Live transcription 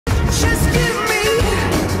Just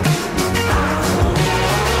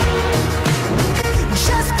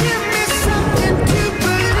give me something to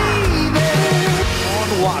believe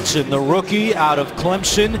in. Watson, the rookie out of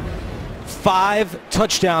Clemson. 5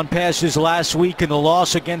 touchdown passes last week in the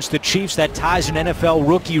loss against the Chiefs. That ties an NFL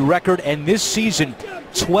rookie record. And this season,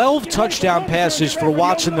 12 touchdown passes for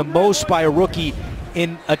Watson, the most by a rookie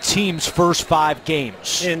in a team's first 5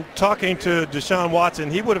 games. In talking to Deshaun Watson,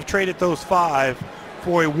 he would have traded those 5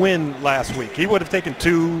 for a win last week. He would have taken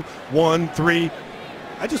 2, 1, 3.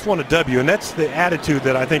 I just want a W, and that's the attitude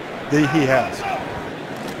that I think that he has.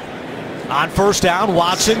 On first down,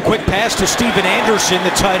 Watson, quick pass to Steven Anderson,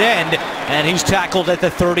 the tight end, and he's tackled at the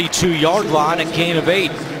 32-yard line, a gain of 8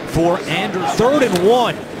 for Anderson. 3rd and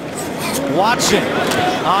 1. Watson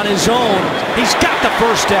on his own. He's got the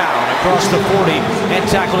first down across the 40 and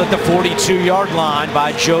tackled at the 42-yard line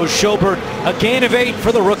by Joe Schobert, a gain of 8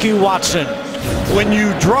 for the rookie Watson. When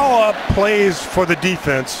you draw up plays for the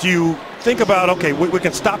defense, you think about, okay, we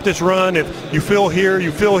can stop this run. If you feel here,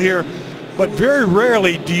 you feel here. But very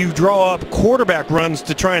rarely do you draw up quarterback runs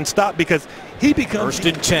to try and stop, because he becomes...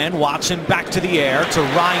 1st and 10, Watson back to the air to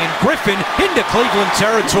Ryan Griffin into Cleveland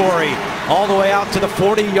territory. All the way out to the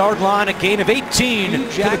 40-yard line, a gain of 18.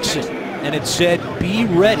 Jackson, and it said, be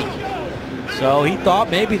ready. So he thought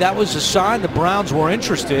maybe that was a sign the Browns were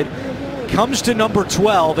interested. Comes to number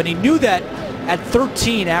 12, and he knew that at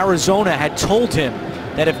 13, Arizona had told him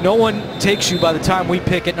that if no one takes you by the time we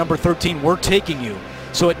pick at number 13, we're taking you.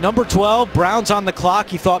 So at number 12, Browns on the clock.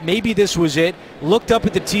 He thought maybe this was it. Looked up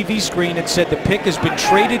at the TV screen and said the pick has been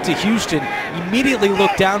traded to Houston. Immediately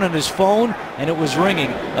looked down on his phone, and it was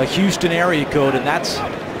ringing a Houston area code, and that's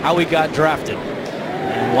how he got drafted.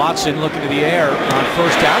 And Watson looking to the air on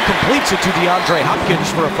first down, completes it to DeAndre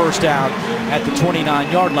Hopkins for a first down at the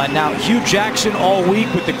 29-yard line. Now, Hugh Jackson all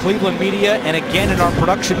week with the Cleveland media, and again in our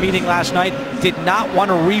production meeting last night, did not want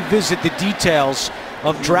to revisit the details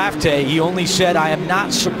of draft day. He only said, I am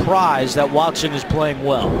not surprised that Watson is playing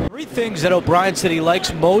well. 3 things that O'Brien said he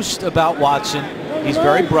likes most about Watson. He's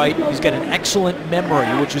very bright. He's got an excellent memory,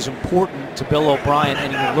 which is important to Bill O'Brien,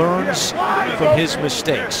 and he learns from his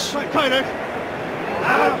mistakes.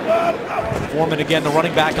 Foreman again, the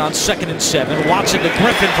running back on 2nd and 7. Watson to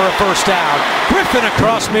Griffin for a first down. Griffin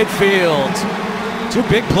across midfield. 2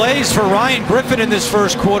 big plays for Ryan Griffin in this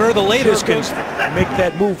first quarter. The latest can make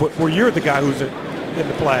that move where you're the guy who's in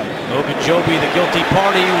the play. Ogunjobi, the guilty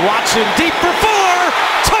party. Watson deep for 4.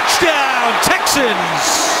 Touchdown, Texans.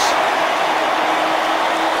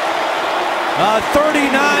 A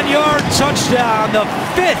 39-yard touchdown, the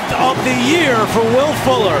 5th of the year for Will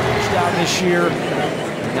Fuller. Touchdown this year.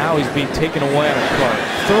 Now he's being taken away on a cart.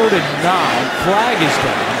 3rd and 9. Flag is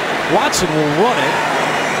down. Watson will run it.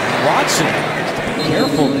 Watson has to be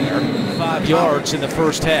careful there. 5 yards in the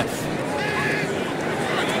first half.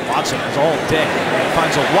 Watson is all day.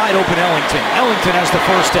 Finds a wide open Ellington. Ellington has the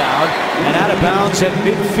first down and out of bounds at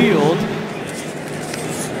midfield.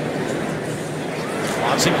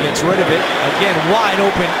 Watson gets rid of it. Again, wide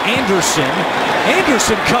open Anderson.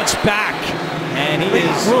 Anderson cuts back. And he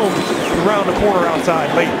is room around the corner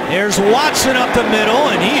outside late. There's Watson up the middle,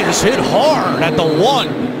 and he is hit hard at the 1.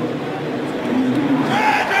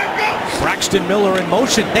 Braxton Miller in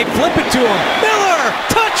motion. They flip it to him. Miller,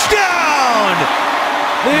 touchdown!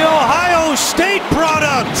 The Ohio State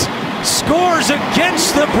product scores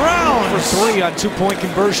against the Browns. For 3 on 2-point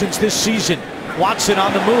conversions this season. Watson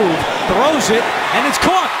on the move, throws it, and it's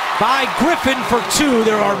caught by Griffin for 2.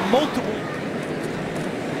 There are multiple.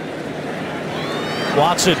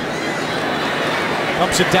 Watson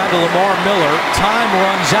pumps it down to Lamar Miller. Time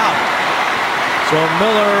runs out. So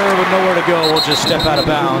Miller with nowhere to go will just step out of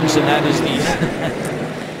bounds, and that is the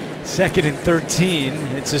 2nd and 13.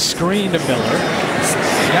 It's a screen to Miller.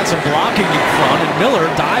 He got some blocking in front, and Miller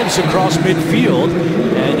dives across midfield,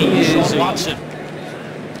 and he is Watson.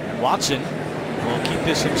 And Watson will keep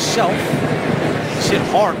this himself. He's hit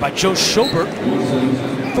hard by Joe Schobert.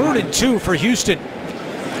 3rd and 2 for Houston.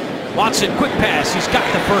 Watson, quick pass. He's got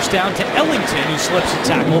the first down to Ellington, who slips a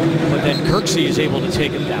tackle, but then Kirksey is able to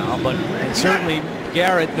take him down. But certainly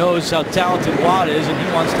Garrett knows how talented Watt is, and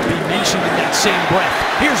he wants to be mentioned in that same breath.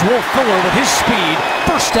 Here's Will Fuller with his speed.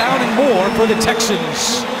 First down and more for the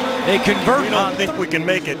Texans. They convert. I don't think we can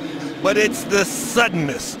make it, but it's the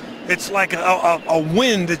suddenness. It's like a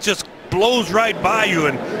wind that just blows right by you,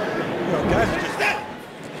 and guys are just that.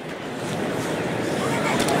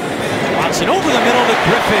 Watson over the middle to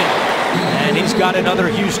Griffin, and he's got another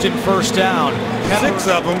Houston first down. 6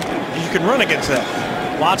 of them, you can run against that.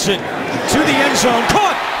 Watson to the end zone,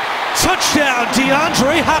 caught! Touchdown,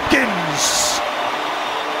 DeAndre Hopkins!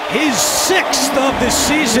 his 6th of the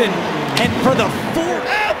season, and for the 4th.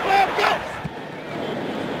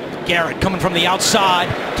 Garrett coming from the outside,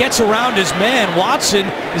 gets around his man. Watson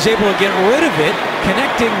is able to get rid of it,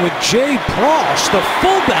 connecting with Jay Prosch, the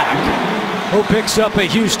fullback, who picks up a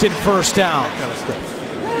Houston first down.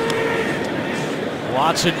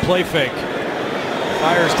 Watson play fake.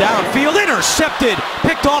 Fires downfield, intercepted,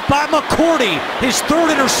 picked off by McCourty. His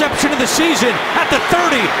 3rd interception of the season at the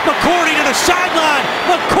 30. McCourty to the sideline.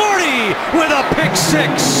 McCourty with a pick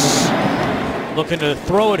 6. Looking to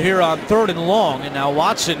throw it here on 3rd and long, and now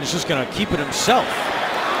Watson is just going to keep it himself.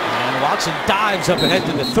 And Watson dives up ahead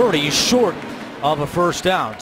to the 30. He's short of a first down.